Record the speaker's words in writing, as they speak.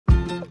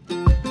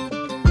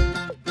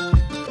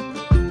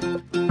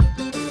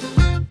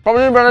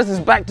Property Brothers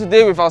is back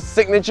today with our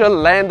signature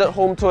landed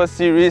home tour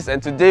series,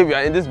 and today we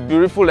are in this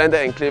beautiful landed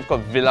enclave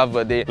called Villa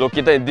Verde,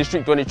 located in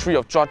District 23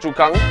 of Choa Chu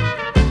Kang.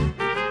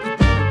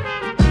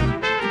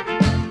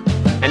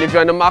 And if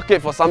you're in the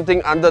market for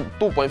something under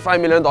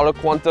 $2.5 million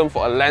quantum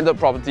for a landed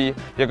property,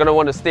 you're going to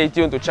want to stay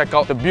tuned to check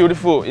out the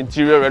beautiful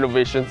interior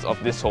renovations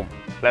of this home.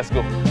 Let's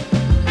go!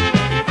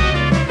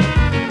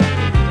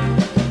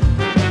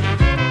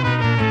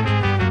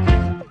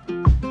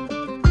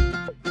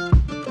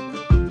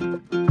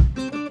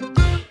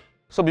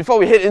 So before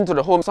we head into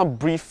the home, some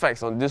brief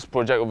facts on this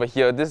project over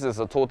here. This is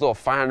a total of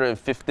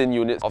 515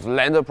 units of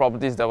landed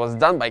properties that was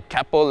done by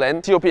Keppel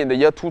Land, TOP in the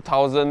year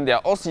 2000. They are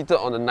all seated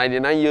on a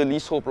 99-year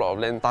leasehold plot of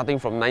land starting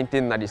from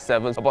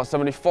 1997, about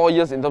 74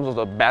 years in terms of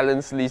the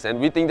balance lease, and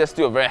we think that's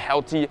still a very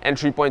healthy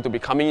entry point to be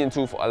coming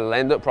into for a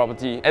landed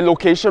property. And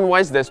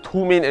location-wise, there's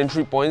two main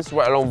entry points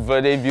right along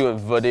Verde View and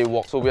Verde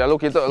Walk. So we are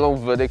located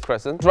along Verde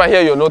Crescent. Right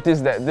here, you'll notice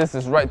that this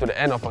is right to the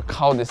end of a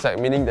cul-de-sac,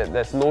 meaning that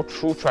there's no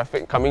through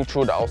traffic coming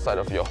through the outside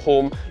of your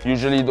home.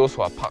 Usually those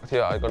who are parked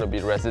here are going to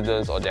be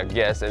residents or their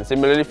guests, and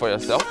similarly for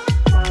yourself.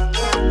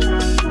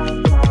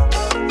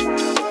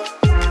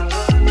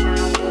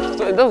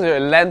 In terms of your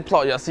land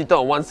plot, you're seated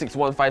on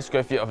 1615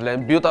 square feet of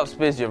land. Built up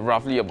space, you have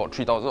roughly about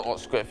 3000 odd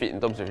square feet in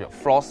terms of your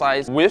floor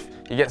size. Width,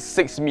 you get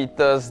 6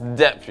 meters.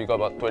 Depth, you got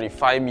about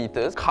 25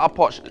 meters. Car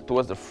porch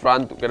towards the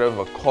front together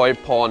with a koi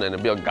pond and a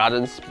bit of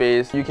garden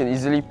space. You can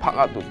easily park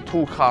up to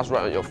 2 cars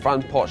right on your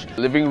front porch.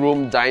 Living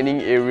room,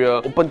 dining area,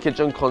 open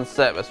kitchen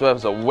concept, as well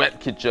as a wet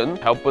kitchen,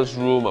 helper's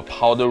room, a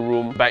powder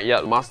room,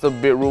 backyard, master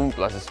bedroom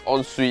plus its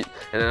ensuite,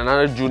 and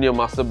another junior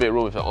master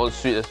bedroom with an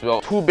ensuite as well.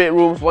 2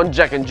 bedrooms, 1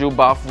 Jack and Jill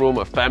bathroom,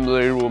 a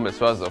family room, as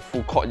well as a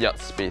full courtyard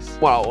space.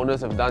 What our owners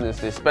have done is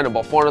they spent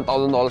about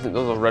 $400,000 in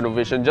terms of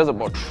renovation just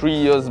about 3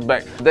 years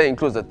back. That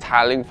includes the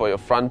tiling for your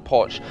front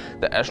porch.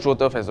 The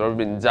astroturf has already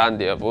been done.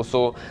 They have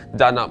also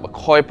done up a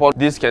koi pond.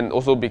 This can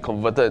also be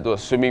converted into a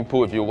swimming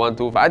pool if you want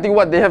to. But I think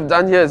what they have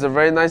done here is a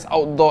very nice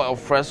outdoor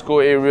alfresco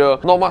area.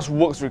 Not much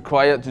work's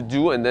required to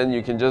do, and then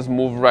you can just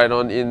move right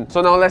on in.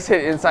 So now let's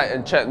head inside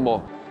and chat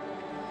more.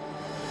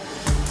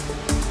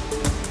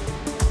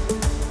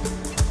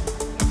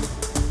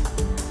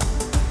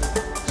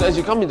 So as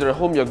you come into the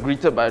home, you're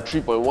greeted by a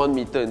 3.1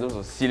 meter in terms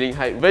of ceiling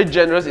height. Very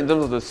generous in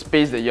terms of the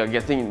space that you're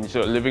getting into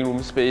your living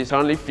room space.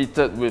 Currently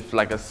fitted with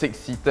like a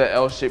 6-seater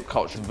L-shaped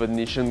couch with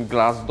Venetian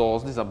glass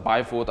doors. These are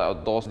bifold type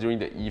of doors during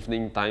the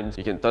evening times.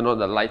 You can turn on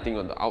the lighting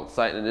on the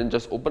outside and then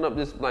just open up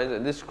this blinds,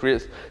 and this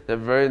creates a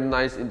very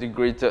nice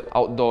integrated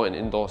outdoor and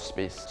indoor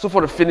space. So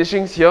for the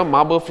finishings here,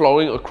 marble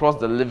flooring across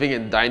the living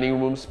and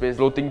dining room space.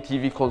 Floating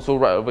TV console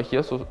right over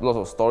here, so lots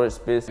of storage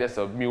space. There's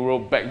a mural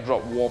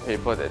backdrop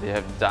wallpaper that they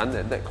have done,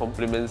 and that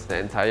complements the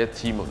entire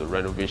theme of the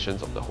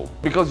renovations of the home.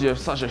 Because you have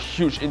such a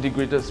huge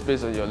integrated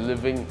space on your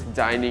living,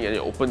 dining and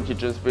your open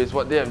kitchen space,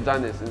 what they have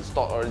done is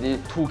installed already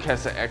 2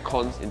 cassette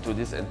aircons into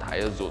this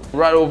entire zone.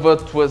 Right over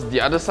towards the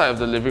other side of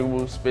the living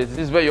room space, this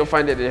is where you'll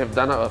find that they have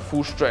done up a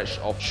full stretch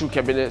of shoe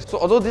cabinets. So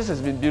although this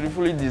has been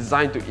beautifully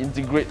designed to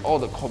integrate all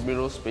the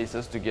communal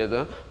spaces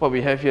together, what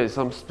we have here is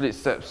some split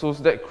steps, so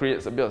that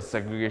creates a bit of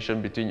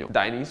segregation between your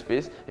dining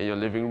space and your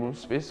living room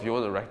space. If you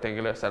want a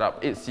rectangular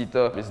setup,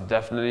 8-seater is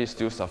definitely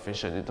still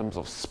sufficient in terms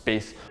of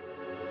space.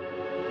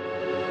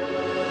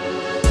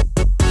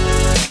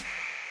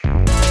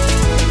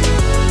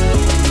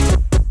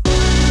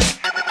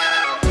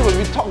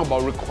 Talk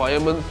about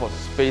requirement for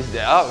space,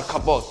 there are a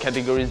couple of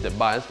categories that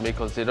buyers may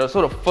consider.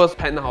 So the first,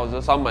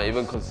 penthouses, some might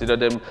even consider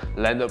them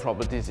landed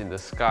properties in the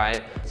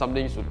sky. Some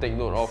things to take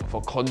note of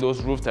for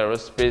condos, roof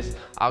terrace space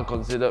are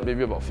considered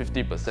maybe about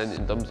 50%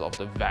 in terms of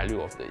the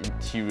value of the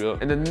interior.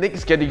 And the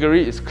next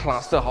category is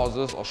cluster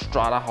houses or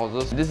strata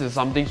houses. This is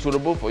something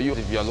suitable for you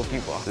if you are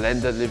looking for a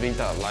landed living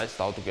type of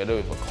lifestyle together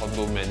with a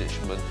condo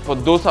management. For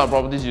those type of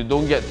properties, you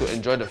don't get to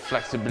enjoy the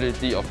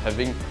flexibility of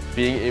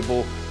being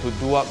able to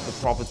do up the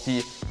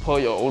property per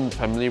your own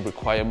family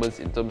requirements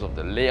in terms of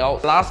the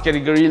layout. Last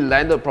category,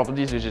 landed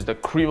properties, which is the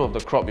cream of the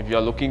crop if you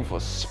are looking for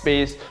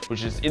space,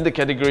 which is in the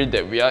category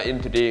that we are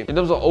in today. In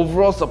terms of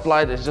overall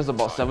supply, there's just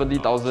about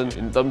 70,000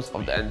 in terms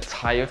of the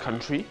entire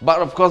country. But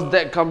of course,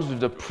 that comes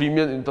with the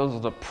premium in terms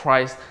of the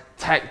price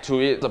tag to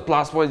it. The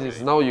plus point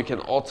is now you can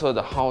alter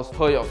the house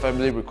per your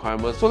family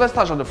requirements. So let's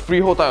touch on the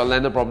freehold type of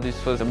landed properties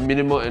first. The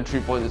minimal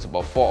entry point is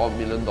about $4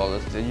 million.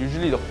 And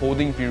usually the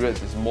holding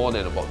periods is more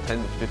than about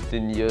 10 to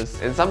 15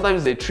 years. And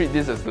sometimes they treat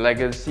this as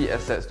legacy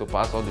assets to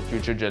pass on to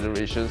future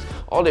generations,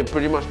 or they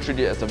pretty much treat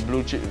it as a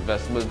blue chip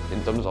investment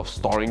in terms of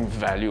storing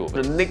value.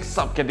 The next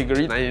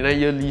subcategory,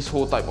 99-year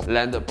leasehold type of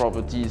landed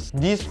properties.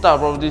 These type of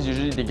properties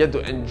usually they get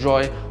to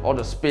enjoy all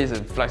the space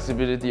and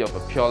flexibility of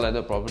a pure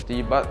landed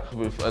property, but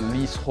with a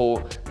leasehold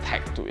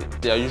tag to it.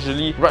 They are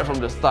usually, right from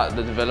the start,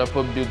 the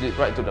developer built it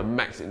right to the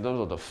max in terms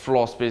of the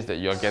floor space that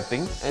you're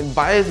getting. And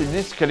buyers in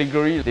this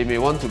category, they may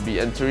want to be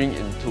entering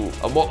into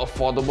a more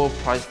affordable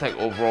price tag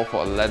overall for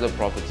a landed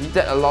property.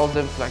 That allows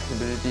them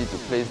flexibility to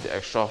place the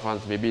extra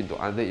funds maybe into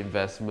other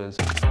investments.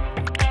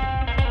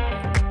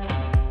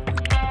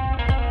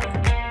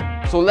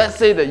 So let's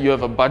say that you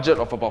have a budget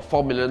of about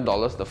 $4 million.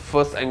 The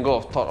first angle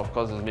of thought, of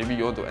course, is maybe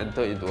you want to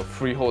enter into a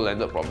freehold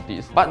landed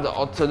properties. But the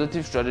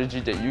alternative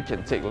strategy that you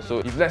can take also,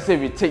 if let's say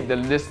we take the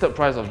listed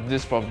price of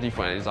this property,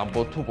 for an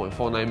example,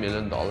 $2.49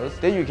 million,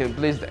 then you can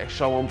place the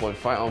extra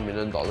 $1.5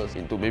 million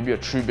into maybe a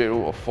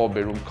 3-bedroom or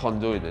 4-bedroom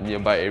condo in the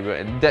nearby area,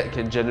 and that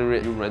can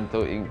generate you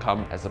rental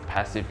income as a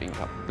passive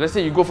income. Let's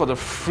say you go for the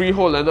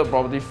freehold landed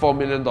property, $4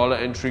 million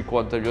entry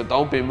quantum, your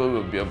down payment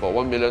will be about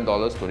 $1 million,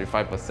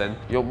 25%.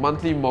 Your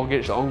monthly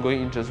mortgage, the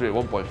ongoing interest rate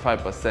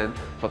 1.5%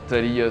 for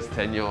 30 years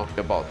tenure,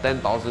 about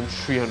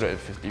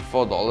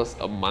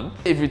 $10,354 a month.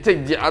 If you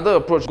take the other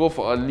approach, go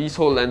for a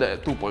leasehold landed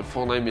at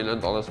 $2.49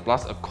 million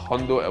plus a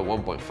condo at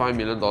 $1.5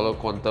 million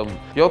quantum,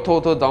 your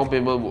total down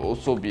payment will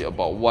also be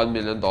about $1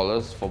 million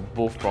for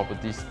both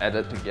properties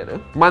added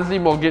together. Monthly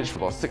mortgage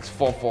about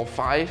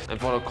 $6,445,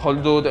 and for the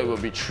condo that will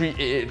be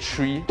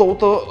 $3,883.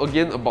 Total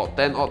again about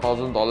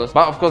 $10,000.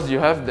 But of course you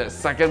have that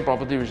second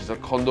property, which is a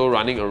condo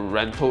running a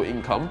rental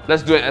income.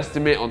 Let's do an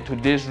estimate on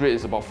today's rate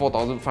is about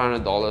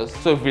 $4,500.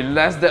 So if we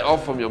less that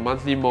off from your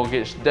monthly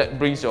mortgage, that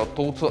brings your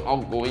total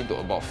outgoing to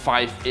about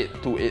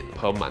 $5,828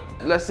 per month.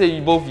 Let's say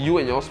both you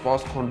and your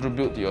spouse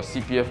contribute to your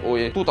CPF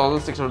OA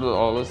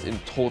 $2,600 in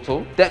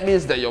total. That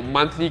means that your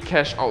monthly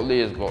cash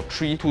outlay is about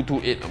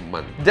 $3,228 a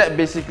month. That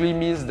basically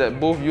means that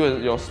both you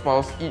and your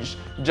spouse each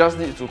just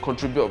need to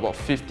contribute about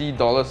 $50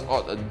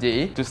 odd a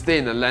day to stay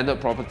in a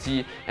landed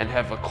property and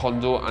have a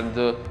condo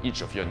under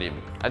each of your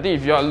name. I think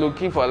if you are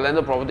looking for a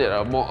landed property at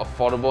a more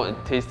affordable and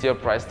tastier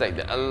price tag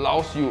that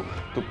allows you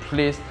to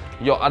place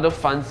your other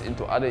funds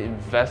into other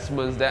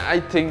investments, then I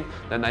think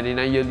the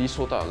 99-year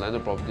leasehold type of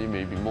landed property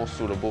may be more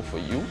suitable for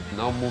you.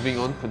 Now moving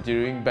on,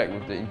 continuing back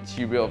with the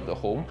interior of the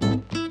home.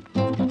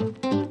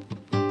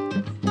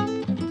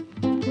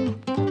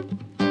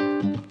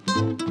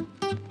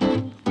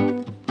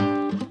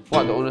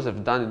 What the owners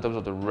have done in terms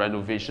of the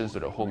renovations to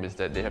the home is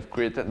that they have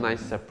created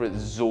nice separate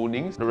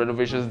zonings. The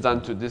renovations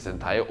done to this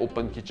entire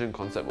open kitchen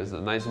concept is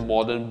a nice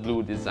modern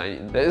blue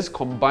design that is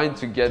combined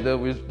together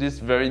with this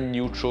very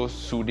neutral,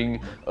 soothing,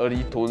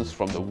 earthy tones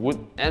from the wood.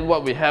 And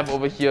what we have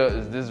over here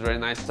is this very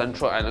nice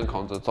central island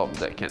countertop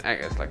that can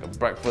act as like a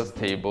breakfast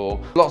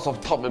table. Lots of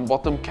top and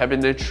bottom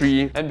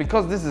cabinetry. And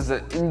because this is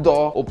an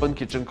indoor open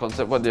kitchen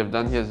concept, what they have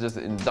done here is just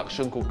an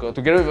induction cooker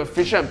together with a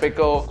Fisher and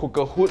Paykel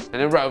cooker hood.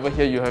 And then right over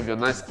here you have your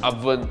nice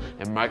oven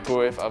and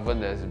microwave oven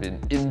that has been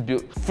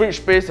inbuilt. Fridge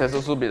space has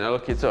also been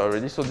allocated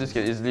already, so this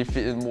can easily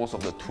fit in most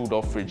of the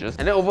 2-door fridges.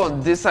 And then over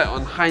on this side,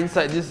 on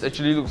hindsight, this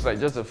actually looks like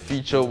just a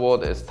feature wall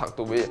that is tucked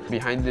away.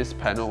 Behind this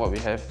panel, what we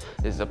have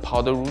is the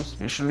powder rooms.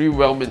 Usually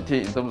well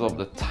maintained in terms of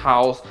the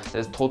tiles.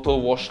 There's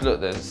total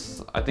washlet.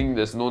 I think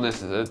there's no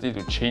necessity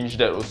to change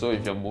that also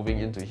if you're moving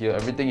into here.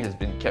 Everything has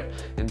been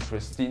kept in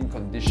pristine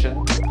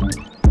condition.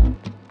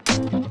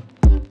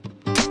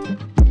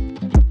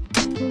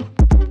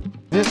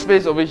 This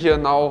space over here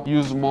now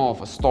used more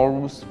of a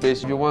storeroom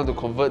space. If you want to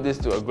convert this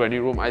to a granny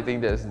room, I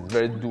think that's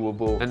very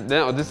doable. And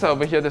then on this side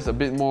over here, there's a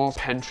bit more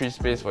pantry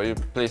space for you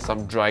to place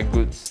some dry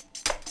goods.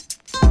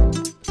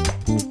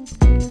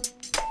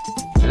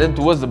 And then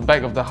towards the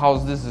back of the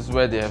house, this is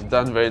where they have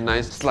done very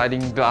nice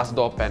sliding glass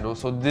door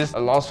panels. So this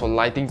allows for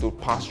lighting to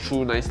pass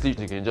through nicely.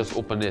 You can just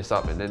open this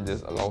up and then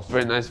this allows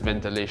very nice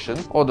ventilation.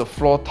 All the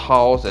floor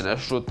tiles and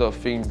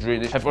astroturfing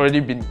drainage have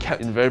already been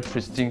kept in very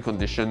pristine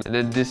condition. And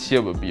then this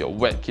here will be a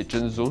wet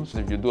kitchen zone. So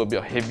if you do a bit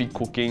of heavy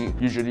cooking,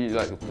 usually you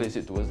like to place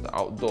it towards the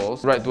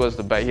outdoors. Right towards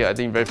the back here, I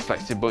think very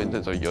flexible in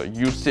terms of your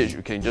usage.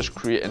 You can just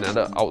create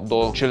another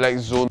outdoor chillax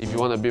zone if you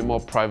want a bit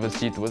more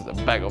privacy towards the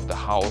back of the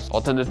house.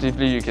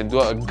 Alternatively, you can do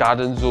a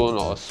garden zone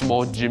or a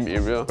small gym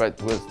area right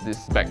towards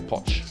this back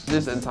porch.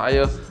 This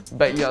entire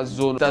backyard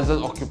zone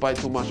doesn't occupy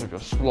too much of your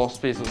floor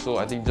space also.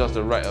 I think just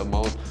the right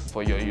amount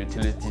for your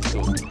utility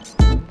zone.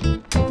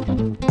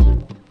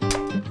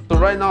 So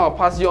right now I'll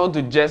pass you on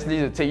to Jesley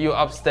to take you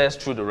upstairs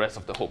through the rest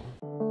of the home.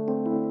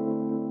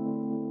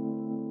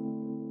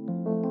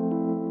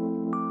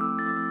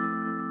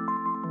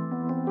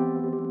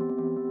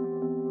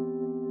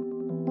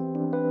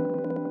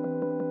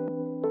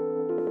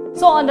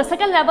 So on the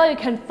second level, you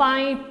can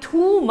find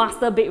 2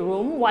 master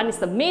bedrooms. One is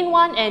the main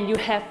one and you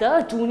have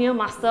the junior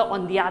master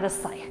on the other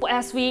side.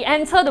 As we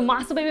enter the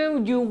master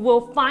bedroom, you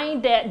will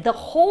find that the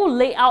whole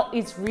layout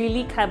is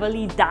really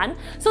cleverly done.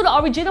 So the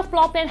original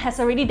floor plan has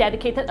already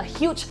dedicated a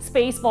huge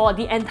space for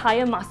the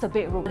entire master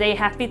bedroom. They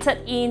have fitted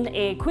in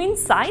a queen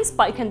size,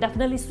 but you can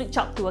definitely switch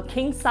up to a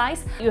king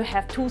size. You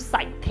have 2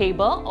 side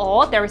tables,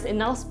 or there is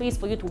enough space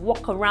for you to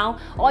walk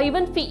around or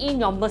even fit in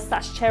your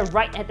massage chair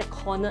right at the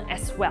corner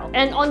as well.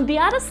 And on the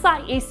other side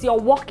is your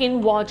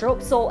walk-in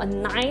wardrobe, so a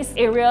nice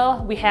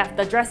area. We have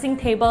the dressing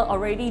table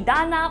already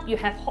done up. You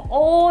have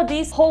all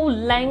this whole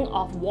length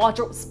of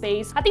wardrobe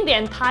space. I think the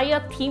entire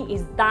theme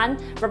is done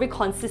very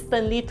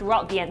consistently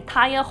throughout the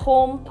entire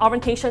home.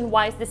 Orientation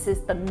wise, this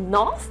is the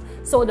north.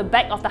 So the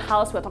back of the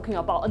house, we're talking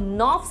about a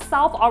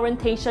north-south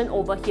orientation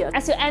over here.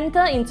 As you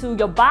enter into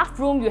your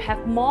bathroom, you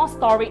have more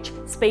storage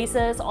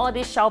spaces. All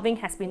this shelving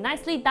has been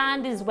nicely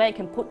done. This is where you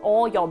can put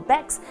all your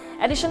bags.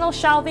 Additional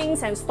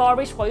shelvings and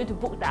storage for you to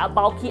put the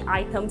bulky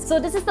quality items. So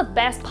this is the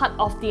best part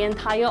of the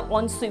entire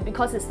ensuite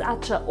because it's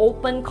such an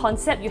open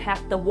concept. You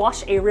have the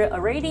wash area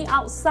already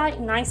outside,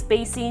 nice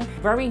basin,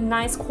 very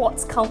nice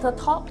quartz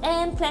countertop,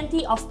 and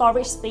plenty of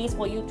storage space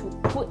for you to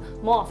put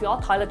more of your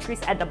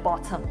toiletries at the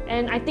bottom.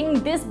 And I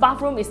think this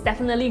bathroom is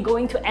definitely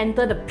going to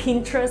enter the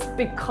Pinterest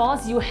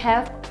because you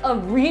have a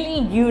really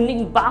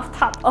unique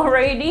bathtub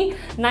already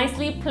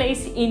nicely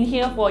placed in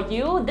here for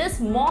you. This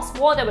moss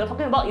wall that we're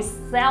talking about is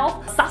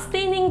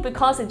self-sustaining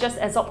because it just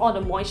absorbs all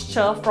the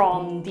moisture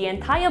from the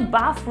entire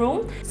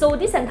bathroom. So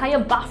this entire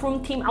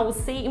bathroom theme, I would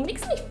say, it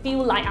makes me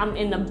feel like I'm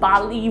in a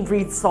Bali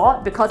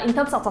resort because in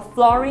terms of the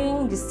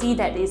flooring, you see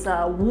that it's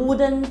a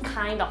wooden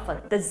kind of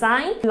a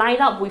design lined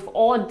up with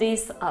all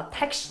these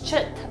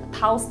textured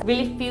tiles.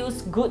 Really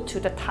feels good to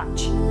the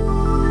touch.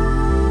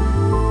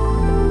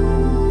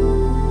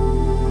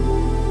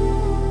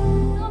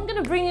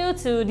 Bring you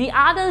to the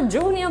other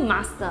junior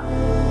master.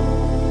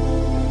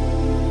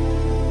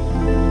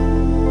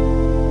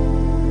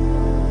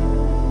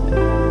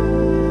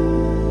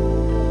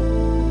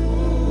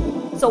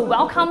 So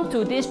welcome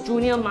to this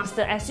junior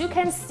master. As you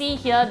can see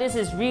here, this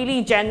is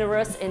really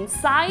generous in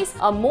size.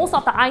 Most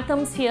of the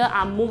items here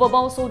are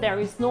movable, so there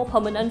is no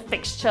permanent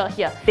fixture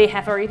here. They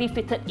have already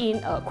fitted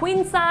in a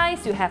queen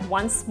size. You have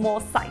one small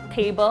side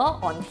table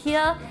on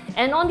here.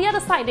 And on the other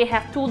side, they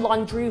have two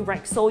laundry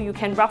racks, so you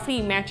can roughly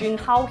imagine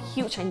how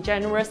huge and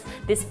generous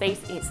this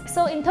space is.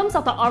 So in terms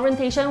of the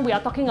orientation, we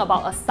are talking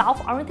about a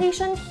south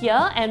orientation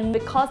here, and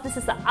because this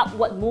is an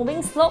upward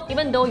moving slope,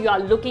 even though you are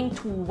looking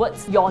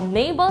towards your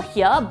neighbor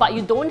here, but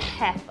you don't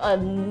have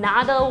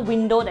another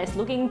window that's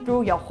looking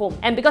through your home.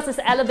 And because it's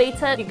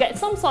elevated, you get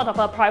some sort of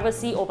a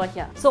privacy over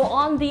here. So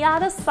on the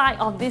other side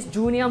of this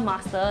junior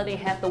master, they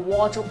have the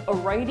wardrobe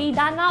already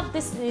done up.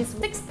 This is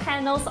 6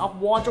 panels of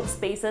wardrobe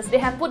spaces. They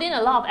have put in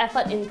a lot of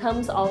effort in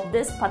terms of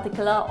this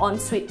particular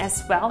ensuite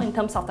as well. In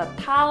terms of the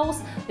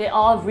tiles, they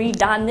all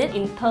redone it.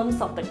 In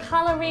terms of the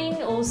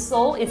coloring,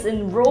 also it's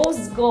in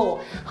rose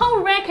gold.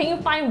 How rare can you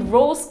find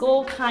rose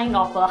gold kind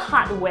of a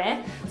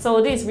hardware?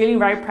 So this is really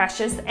very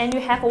precious. And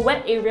you have a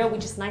wet area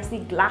which is nicely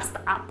glassed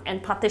up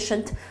and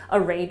partitioned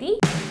already.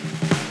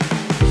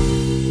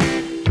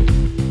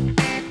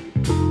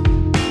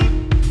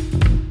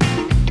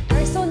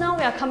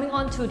 We are coming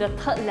on to the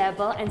third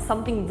level, and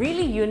something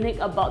really unique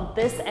about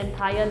this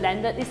entire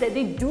landed is that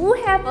they do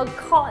have a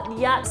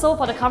courtyard. So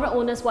for the current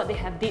owners, what they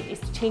have did is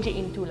to change it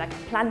into like a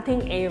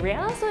planting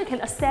area so you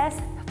can access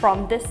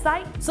from this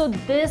side. So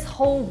this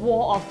whole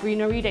wall of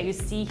greenery that you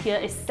see here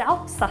is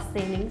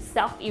self-sustaining,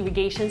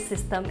 self-irrigation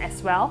system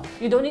as well.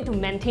 You don't need to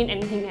maintain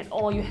anything at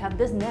all. You have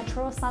this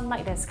natural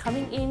sunlight that's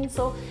coming in.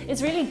 So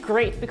it's really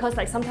great because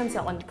like sometimes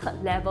you're on the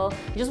third level,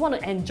 you just want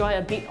to enjoy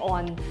a bit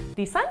on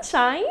the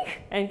sunshine,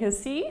 and you can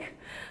see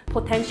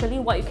potentially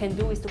what you can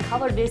do is to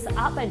cover this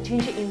up and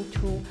change it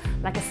into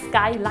like a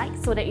skylight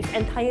so that it's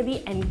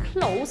entirely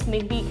enclosed.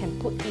 Maybe you can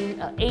put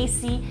in an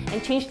AC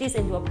and change this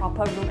into a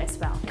proper room as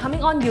well.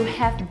 Coming on, you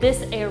have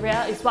this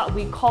area is what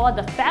we call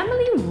the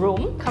family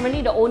room.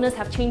 Currently, the owners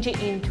have changed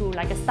it into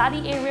like a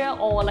study area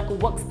or like a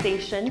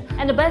workstation.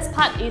 And the best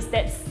part is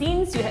that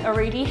since you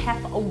already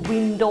have a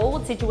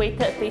window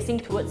situated facing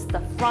towards the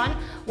front,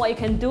 what you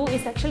can do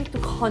is actually to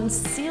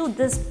conceal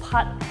this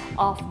part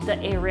of the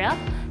area,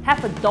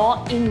 have a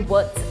door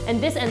inwards, and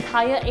this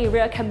entire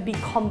area can be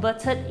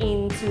converted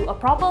into a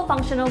proper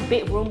functional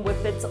bedroom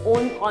with its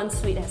own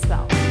ensuite as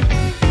well.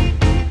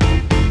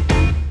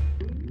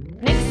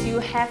 Next, you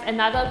have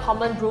another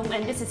common room,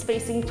 and this is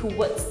facing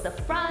towards the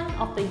front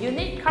of the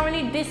unit.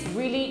 Currently, this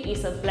really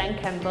is a blank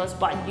canvas,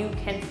 but you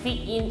can fit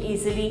in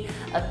easily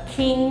a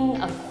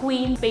king, a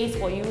queen space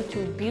for you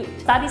to build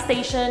study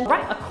station.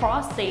 Right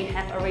across, they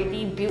have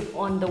already built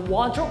on the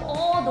wardrobe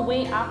all the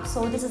way up,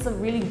 so this is a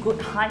really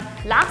good height.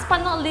 Last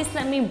but not least,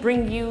 let me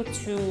bring you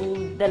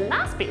to the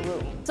last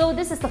bedroom. So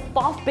this is the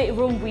fourth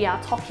bedroom we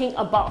are talking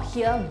about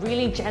here,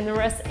 really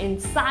generous in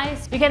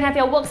size. You can have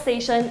your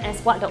workstation as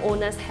what the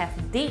owners have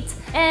did.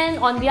 And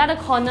on the other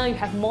corner, you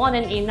have more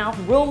than enough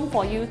room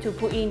for you to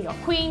put in your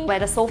queen. Where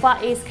the sofa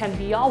is can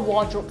be your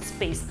wardrobe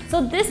space.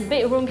 So this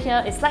bedroom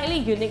here is slightly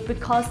unique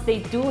because they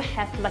do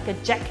have like a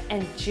Jack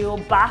and Jill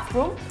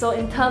bathroom. So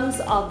in terms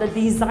of the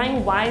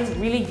design wise,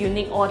 really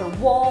unique. All the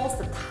walls,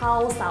 the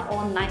tiles are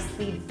all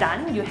nicely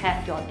done. You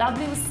have your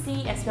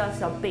WC as well as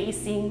your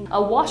basin.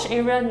 A wash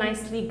area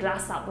nicely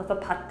glassed up with a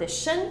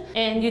partition.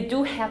 And you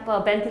do have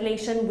a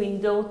ventilation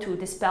window to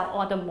dispel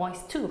all the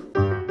moist too.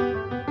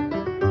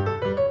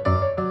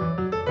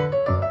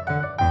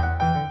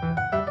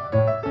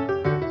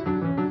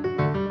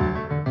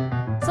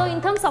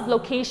 Of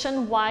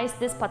location-wise,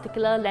 this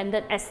particular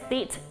landed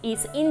estate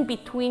is in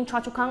between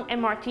Choa Chu Kang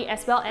MRT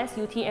as well as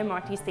UT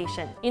MRT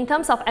station. In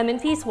terms of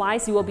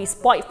amenities-wise, you will be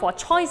spoiled for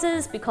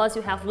choices because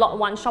you have Lot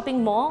 1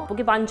 shopping mall,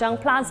 Bukit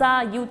Panjang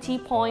Plaza,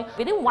 UT Point.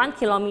 Within 1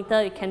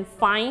 kilometer, you can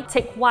find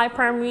Teck Whye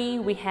Primary,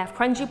 we have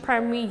Kranji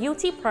Primary,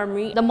 UT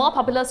Primary. The more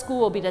popular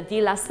school will be the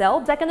De La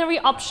Salle. Secondary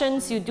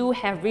options, you do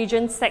have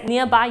Regent Sec.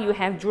 Nearby, you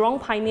have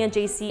Jurong Pioneer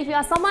JC. If you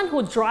are someone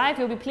who drives,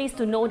 you'll be pleased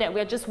to know that we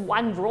are just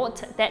one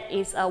road, that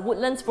is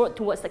Woodlands Road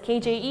towards towards the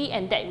KJE,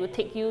 and that will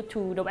take you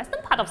to the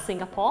western part of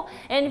Singapore.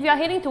 And if you are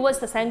heading towards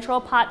the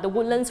central part, the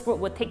Woodlands route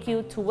will take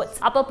you towards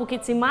Upper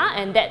Bukit Timah,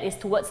 and that is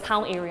towards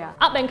town area.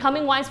 Up and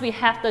coming wise, we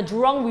have the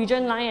Jurong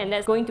region line, and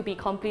that's going to be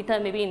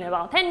completed maybe in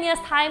about 10 years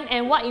time.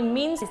 And what it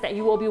means is that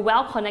you will be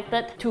well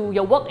connected to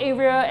your work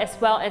area as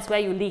well as where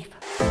you live.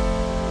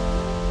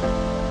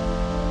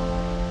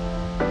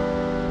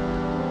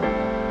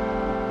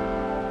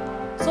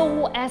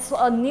 So as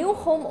a new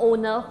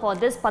homeowner for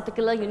this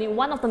particular unit,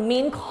 one of the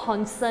main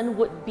concerns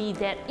would be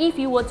that if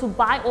you were to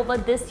buy over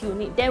this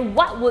unit, then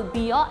what would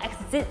be your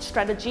exit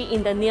strategy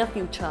in the near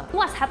future?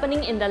 What's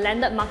happening in the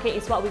landed market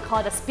is what we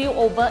call the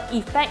spillover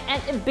effect,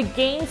 and it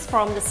begins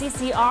from the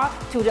CCR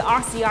to the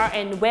RCR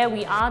and where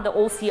we are, the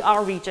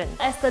OCR region.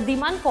 As the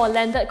demand for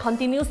landed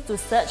continues to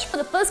surge,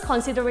 the first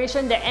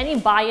consideration that any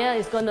buyer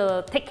is going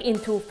to take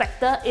into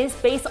factor is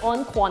based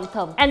on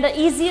quantum. And the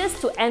easiest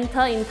to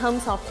enter in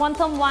terms of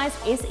quantum-wise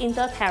is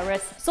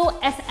Inter-Terrace. So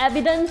as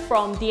evident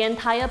from the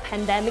entire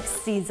pandemic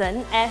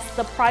season, as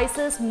the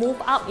prices move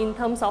up in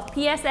terms of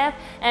PSF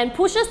and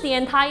pushes the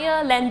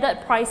entire landed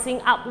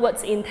pricing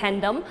upwards in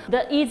tandem,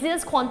 the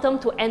easiest quantum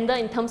to enter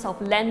in terms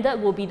of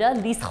landed will be the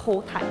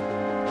leasehold type.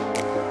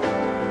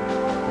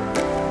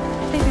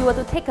 If you were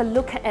to take a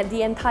look at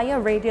the entire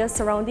radius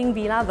surrounding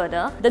Villa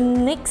Verde, the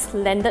next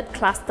landed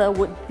cluster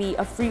would be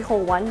a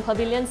freehold one,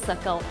 Pavilion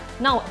Circle.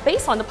 Now,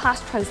 based on the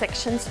past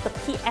transactions, the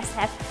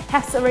PSF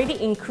has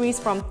already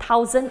increased from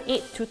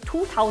 1008 to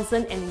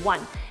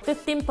 2001.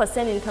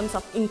 15% in terms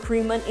of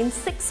increment in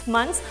 6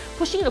 months,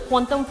 pushing the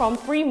quantum from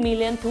 $3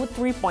 million to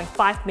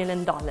 $3.5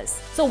 million.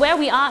 So where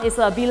we are is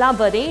Villa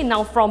Verde.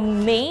 Now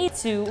from May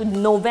to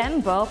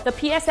November, the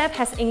PSF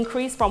has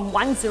increased from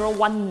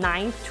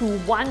 1019 to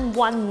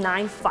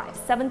 1195,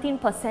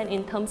 17%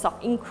 in terms of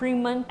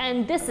increment.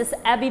 And this is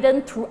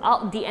evident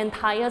throughout the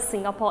entire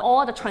Singapore.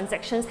 All the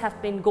transactions have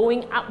been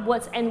going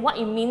upwards, and what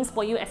it means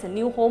for you as a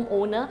new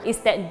homeowner is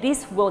that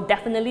this will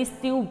definitely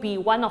still be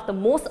one of the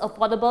most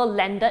affordable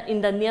landed in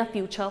the near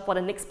future for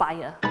the next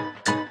buyer.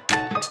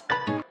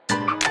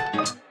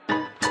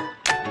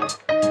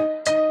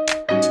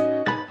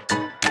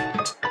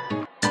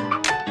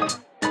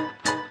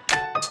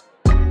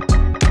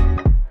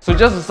 So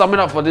just to sum it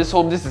up for this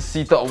home, this is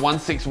seated on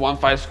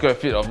 1615 square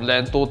feet of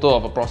land, total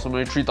of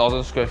approximately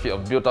 3,000 square feet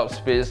of built-up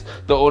space.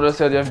 The owners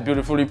here, they have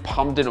beautifully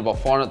pumped in about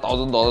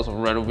 $400,000 of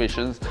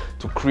renovations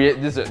to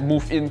create this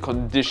move-in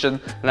condition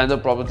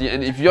landed property.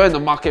 And if you're in the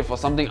market for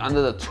something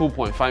under the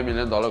 $2.5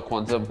 million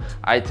quantum,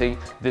 I think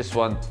this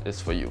one is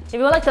for you. If you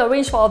would like to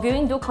arrange for a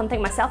viewing, do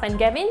contact myself and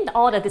Gavin.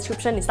 All the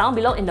description is down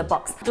below in the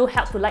box. Do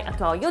help to like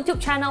our YouTube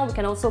channel. We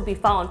can also be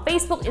found on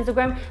Facebook,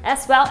 Instagram,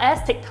 as well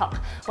as TikTok.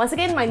 Once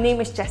again, my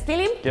name is Jesley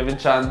Lim. Gavin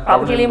Chan,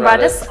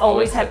 PropertyLimBrothers,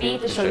 always happy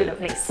to show you the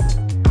place.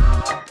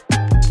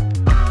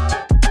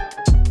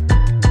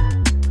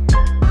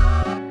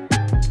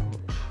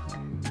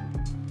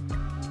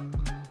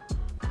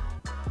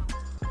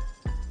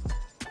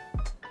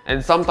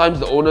 And sometimes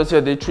the owners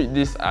here, they treat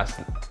this as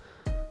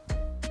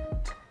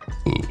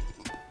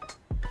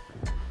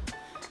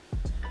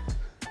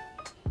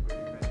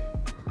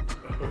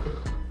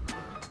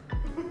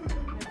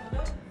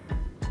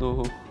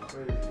no.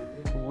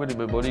 Where did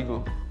my body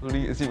go?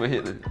 Only can see my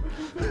head.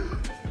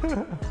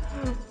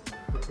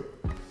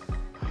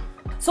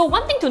 So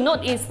one thing to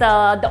note is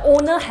the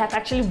owner have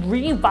actually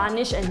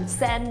re-varnished and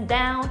sand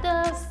down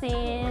the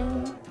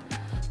scene.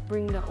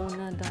 Bring the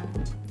owner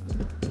down.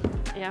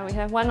 Yeah, we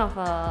have one of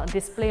a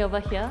display over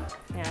here.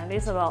 Yeah,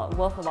 this is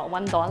worth about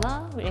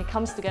 $1. It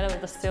comes together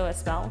with the steel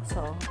as well.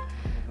 So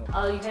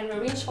you can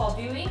arrange for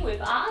viewing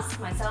with us,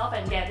 myself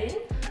and Gavin.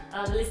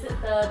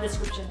 The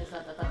description is